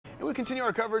We continue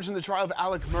our coverage in the trial of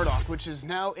Alec Murdaugh, which is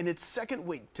now in its second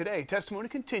week. Today, testimony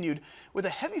continued with a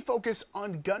heavy focus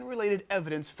on gun-related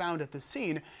evidence found at the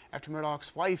scene after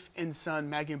Murdaugh's wife and son,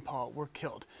 Maggie and Paul, were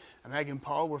killed. Maggie and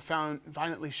Paul were found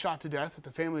violently shot to death at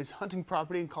the family's hunting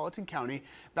property in Colleton County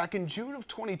back in June of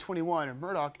 2021, and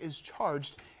Murdaugh is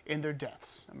charged in their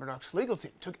deaths. Murdaugh's legal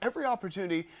team took every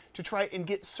opportunity to try and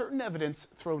get certain evidence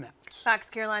thrown out. Fox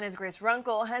Carolina's Grace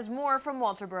Runkle has more from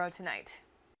Walterboro tonight.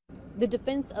 The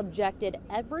defense objected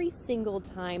every single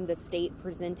time the state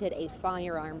presented a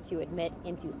firearm to admit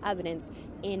into evidence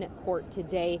in court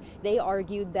today. They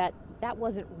argued that that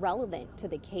wasn't relevant to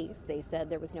the case. They said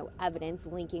there was no evidence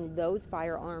linking those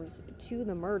firearms to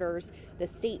the murders. The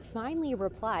state finally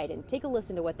replied, and take a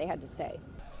listen to what they had to say.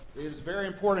 It is very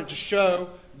important to show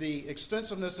the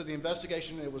extensiveness of the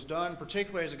investigation that was done,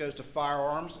 particularly as it goes to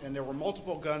firearms, and there were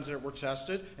multiple guns that were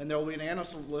tested, and there will be an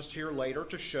analyst list here later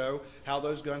to show how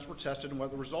those guns were tested and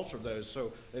what the results of those.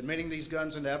 So admitting these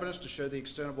guns into evidence to show the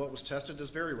extent of what was tested is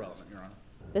very relevant, Your Honor.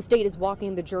 The state is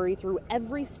walking the jury through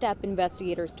every step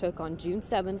investigators took on June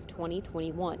 7th,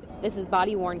 2021. This is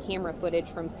body-worn camera footage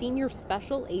from Senior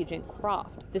Special Agent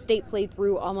Croft. The state played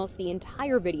through almost the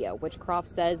entire video, which Croft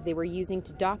says they were using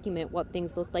to document what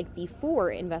things looked like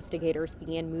before investigators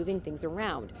began moving things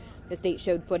around. The state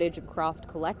showed footage of Croft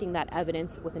collecting that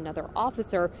evidence with another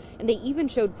officer, and they even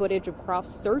showed footage of Croft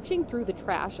searching through the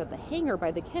trash at the hangar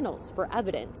by the kennels for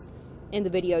evidence. In the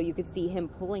video, you could see him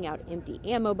pulling out empty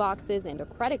ammo boxes and a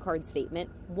credit card statement.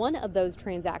 One of those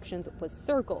transactions was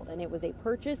circled, and it was a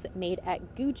purchase made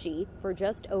at Gucci for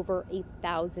just over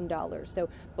 $1,000. So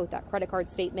both that credit card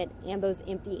statement and those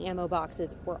empty ammo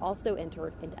boxes were also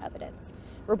entered into evidence.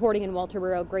 Reporting in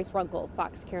Walterboro, Grace Runkle,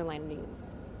 Fox Carolina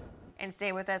News. And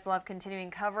stay with us. We'll have continuing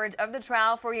coverage of the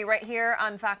trial for you right here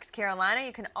on Fox Carolina.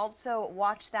 You can also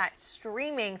watch that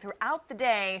streaming throughout the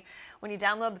day when you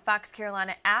download the Fox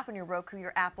Carolina app on your Roku,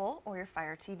 your Apple, or your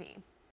Fire TV.